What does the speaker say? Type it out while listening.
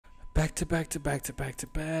Back to back.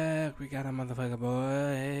 We got a motherfucker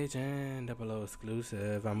boy, Agent Double O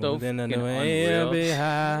exclusive. I'm moving in the way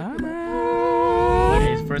high.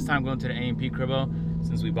 It's first time going to the A&P cribbo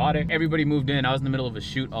since we bought it. Everybody moved in. I was in the middle of a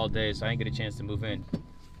shoot all day, so I didn't get a chance to move in.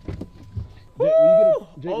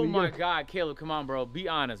 Oh my God, Caleb, come on, bro. Be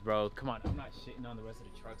honest, bro. Come on, I'm not shitting on the rest of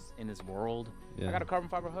the trucks in this world. Yeah. I got a carbon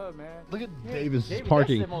fiber hub, man. Look at Davis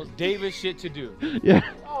parking. That's the most Davis shit to do. Yeah.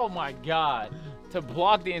 Oh my God. To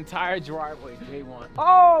block the entire driveway day one.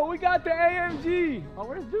 Oh, we got the AMG. Oh,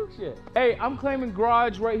 where's Duke shit? Hey, I'm claiming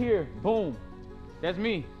garage right here. Boom. That's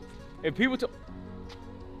me. If people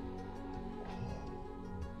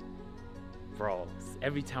Bro,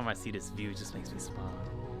 every time I see this view, it just makes me smile.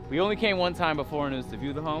 We only came one time before and it was to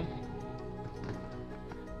view the home.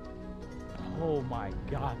 Oh my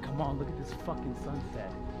God, come on, look at this fucking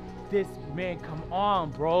sunset. This, man, come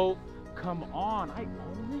on, bro. Come on, I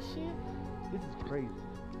own this shit? This is crazy.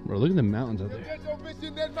 Bro, look at the mountains out there. Get your bitch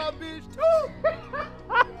in that my bitch too!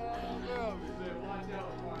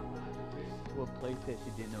 What place that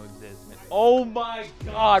shit didn't know exists, man. Oh my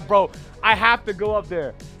God, bro. I have to go up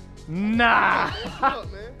there. Nah. What's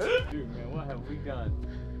up, man? Dude, man, what have we done?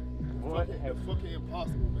 What have fucking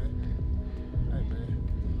impossible, man. Hey, man.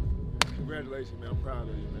 Congratulations, man. I'm proud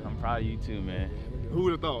of you, man. I'm proud of you too, man. Who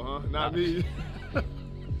would have thought, huh? Not me.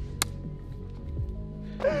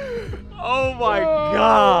 Oh my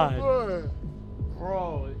God. Boy.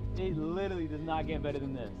 Bro, it literally does not get better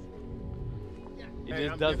than this. It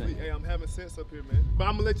just doesn't. Hey, I'm having sex up here, man. But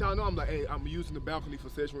I'm gonna let y'all know, I'm like, hey, I'm using the balcony for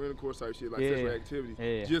sexual intercourse type shit, like sexual activity.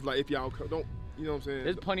 Yeah. Just like if y'all don't, you know what I'm saying?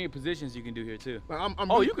 There's plenty of positions you can do here too. Like, I'm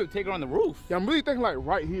oh, really, you could take her on the roof. Yeah, I'm really thinking like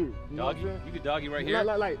right here. You know what Doggy, I'm saying? you could doggy right here.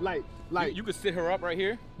 Like you could sit her up right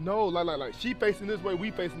here. No, like she facing this way,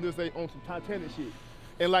 we facing this way on some Titanic shit.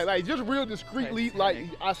 And like just real discreetly, like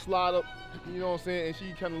I slide up, you know what I'm saying, and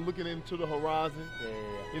she kind of looking into the horizon. Yeah.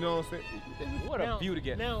 You know what I'm saying? What a view to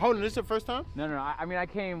get. Hold on, this is the first time? No. I mean, I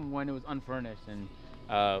came when it was unfurnished and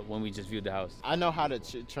when we just viewed the house. I know how to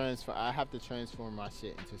transfer. I have to transform my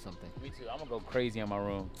shit into something. Me too. I'm gonna go crazy in my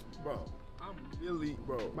room. Bro, I'm really,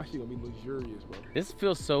 my shit gonna be luxurious, bro. This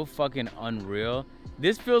feels so fucking unreal.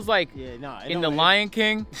 This feels like in The it, Lion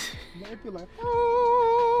King. I feel like,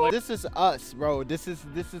 this is us, bro. This is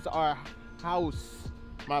our house,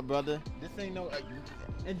 my brother. This ain't no.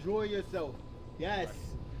 Enjoy yourself. Yes.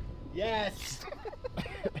 Yes. I'm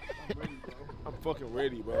ready, bro. I'm fucking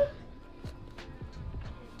ready, bro.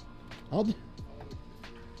 I don't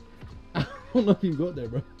know if you can go up there,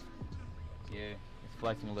 bro. Yeah, it's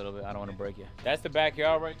flexing a little bit. I don't want to break you. That's the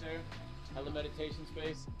backyard right there. Hella meditation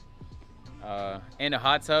space. And a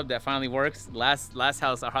hot tub that finally works. Last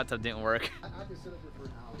house, our hot tub didn't work. I can sit up here for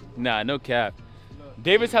an hour. Nah, no cap.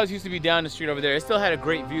 David's house used to be down the street over there. It still had a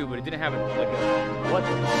great view, but it didn't have what the fuck?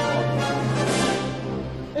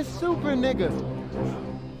 It's super, nigga.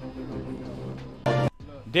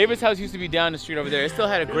 David's house used to be down the street over there. It still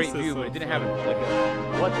had a great view, but it didn't have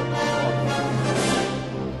what the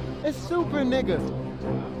fuck? It's super, nigga.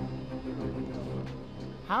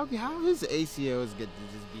 How his ACLs get to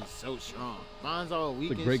just be so strong? Mine's all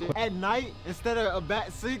weak and shit. At night, instead of a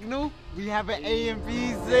bat signal, we have an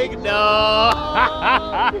A&P signal.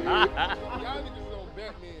 Y'all niggas on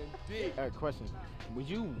Batman dick. Alright, question. Would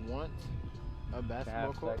you want a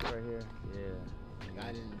basketball court? Right here. Yeah.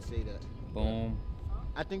 I didn't say that. Boom.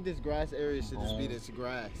 I think this grass area should just be this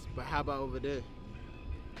grass. But how about over there?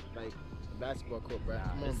 Like a basketball court, bro.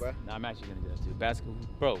 Come on, bro. Nah, I'm actually gonna do that too. Basketball,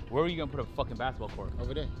 bro. Where are you gonna put a fucking basketball court?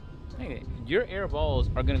 Over there. Nigga, your air balls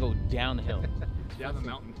are gonna go down the hill. Down the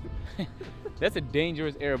mountain. That's a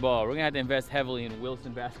dangerous air ball. We're gonna have to invest heavily in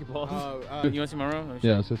Wilson basketballs. You wanna see my room?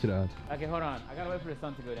 Yeah, let's go see that. Okay, hold on. I gotta wait for the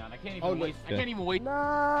sun to go down. I can't even wait. I can't even wait.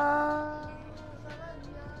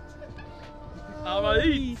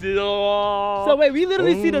 So wait, we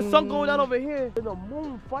literally see the sun going down over here and the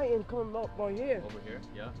moon fighting coming up on here. Over here,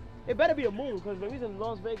 yeah. It better be a moon, because when we was in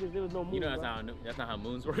Las Vegas, there was no moon. You know that's not how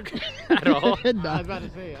moons work at all. I was about to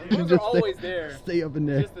say. Moons are always there. Stay up in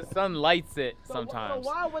there. Just the sun lights it sometimes.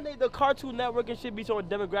 So why when the Cartoon Network and shit be showing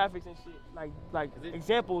demographics and shit, like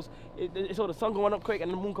examples, it show the sun going up quick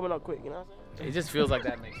and the moon coming up quick, you know what I'm saying? It just feels like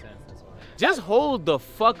that makes sense. That's why. Just hold the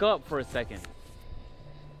fuck up for a second.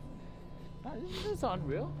 This is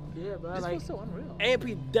unreal. Yeah, bro. This feels so unreal.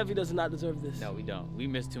 A&P definitely does not deserve this. No, we don't. We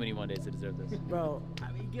missed too many one days to deserve this. Bro,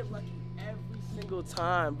 I mean, get lucky every single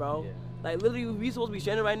time, bro. Yeah. Like, literally, we supposed to be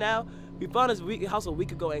sharing it right now. We found this house a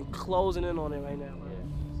week ago and closing in on it right now, bro.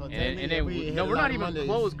 Yeah. So And then we're not even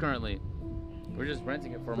closed currently. We're just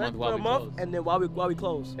renting it for a month while we close. And then while we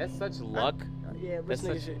close. That's such luck. Yeah, That's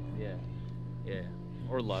nigga such shit. Yeah.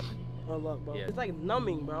 Or luck. Hard luck, bro. Yeah. It's like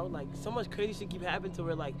numbing, bro. Like so much crazy shit keep happening to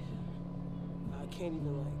where like I can't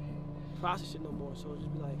even like process shit no more. So it's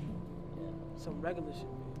just be like some regular shit.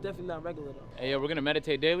 Definitely not regular though. Hey, yo, we're gonna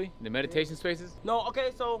meditate daily. The meditation spaces. No,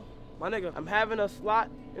 okay, so my nigga, I'm having a slot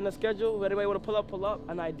in the schedule. If anybody want to pull up,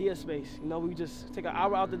 an idea space. You know, we just take an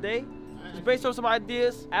hour out the day, just brainstorm some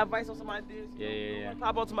ideas, advice on some ideas. Yeah.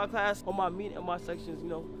 Pop out to my class, on my meet and my sections. You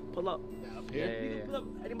know, pull up. Yeah. Pull up.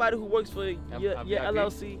 Anybody who works for your VIP.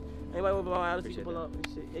 LLC, anybody with my LLC, Appreciate pull that. up and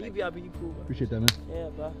shit. Yeah, you VIP, you cool, bro. Appreciate that, man. Yeah,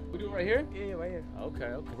 bro. We do it right here. Yeah, right here. Okay.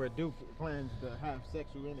 Where Duke plans to have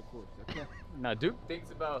sexual intercourse. Okay. Now Duke thinks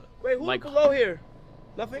about Wait, who's like below here?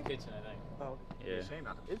 Nothing? kitchen, I think. Oh. Yeah.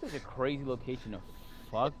 This is a crazy location to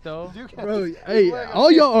fuck though. Bro, hey,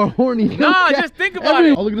 all y'all are horny. Nah, just think about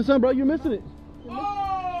it. Oh, look at the sun, bro. You're missing it.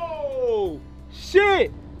 Oh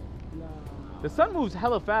shit! The sun moves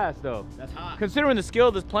hella fast though. That's hot. Considering the scale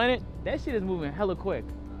of this planet, that shit is moving hella quick.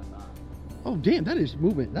 Oh, damn. That is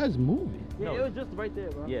moving. That is moving. Yeah, No. it was just right there,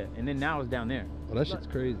 bro. Yeah, and then now it's down there. Oh, that shit's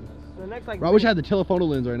crazy. The next like. Bro, I wish I had the telephoto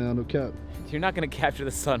lens right now. No cap. You're not gonna capture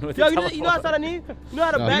the sun with Yo, a you know telephone. what I need? You know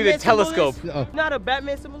how the No. You Batman need a telescope. symbol is? Oh. You know how the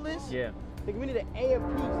Batman symbol is? Yeah. Nigga, we need an A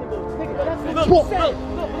and P symbol. Look though.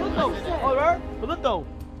 But look though.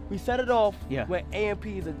 We set it off when A and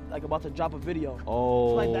P is like about to drop a video. Oh.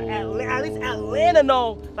 So like at least Atlanta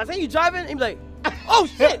know. Like say you driving and you be like, oh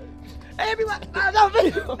shit. Hey, everybody, I got a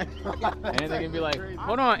video. And then they can be like,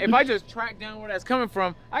 hold on, if I just track down where that's coming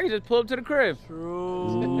from, I can just pull up to the crib.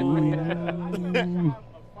 True. a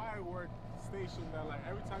firework station that like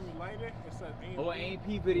every time you light it, it says Oh, an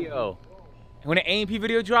A&P video. And when an A&P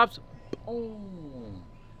video drops, boom.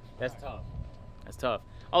 That's tough. That's tough.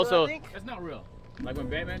 Also, that's not real. Like when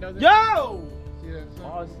Batman does it. Yo!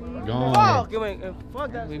 Oh, see? Gone. Fuck,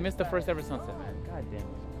 fuck that. We missed the first ever sunset, man. God damn it.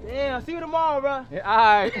 Damn, I'll see you tomorrow, bro. Yeah, all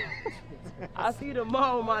right. I'll see you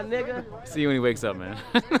tomorrow, my nigga. See you when he wakes up, man.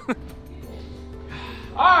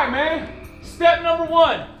 All right, man. Step number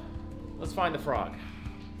 1. Let's find the frog.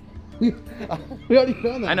 We already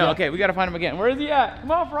found that. I know. Okay, we gotta find him again. Where is he at? Come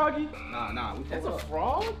on, Froggy. Nah. That's a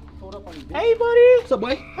frog. Hold up on you. Hey, buddy. What's up,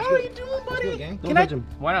 boy? How are you doing, buddy? Don't Can I? touch him.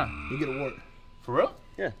 Why not? You get a wart. For real?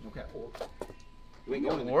 Yeah. Okay. You ain't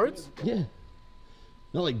going warts? Yeah.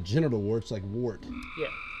 Not like genital warts, like wart. Yeah.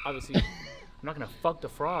 Obviously, I'm not gonna fuck the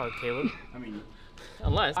frog, Caleb. I mean,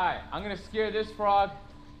 unless. All right, I'm gonna scare this frog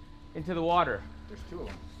into the water. There's 2 of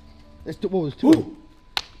them. There's two. What was 2?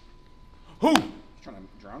 Who? Trying to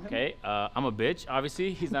drown him? Okay, I'm a bitch.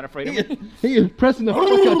 Obviously, he's not afraid of me. He is pressing the fuck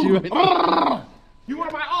out you right now. You are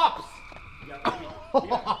my ops.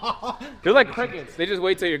 They're like crickets. They just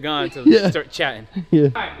wait till you're gone to start chatting. Yeah.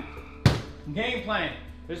 All right, game plan.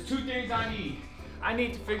 There's 2 things I need. I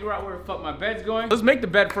need to figure out where the fuck my bed's going. Let's make the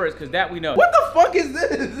bed first, because that we know. What the fuck is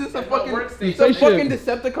this? Is this a fucking, workstation. it's a fucking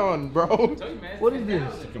Decepticon, bro? What is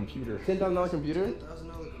this? It's a computer. $10,000 computer?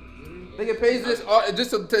 They get paid this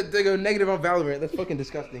just to go negative on Valorant. That's fucking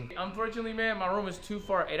disgusting. Unfortunately, man, my room is too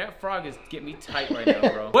far. Hey, that frog is getting me tight right now,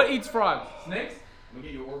 bro. What eats frogs? Snakes? Let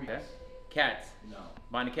me get you Orbeez. Okay. Cats? No.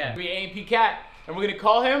 Find a cat. Be A&P cat, and we're gonna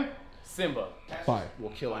call him Simba. Fire.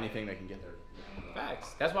 We'll kill anything that can get there.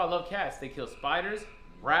 Facts. That's why I love cats. They kill spiders,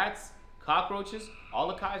 rats, cockroaches, all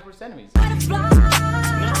the kinds worst enemies.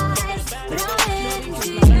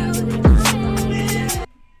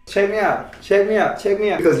 Check me out. Check me out. Check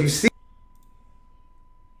me out. Because you see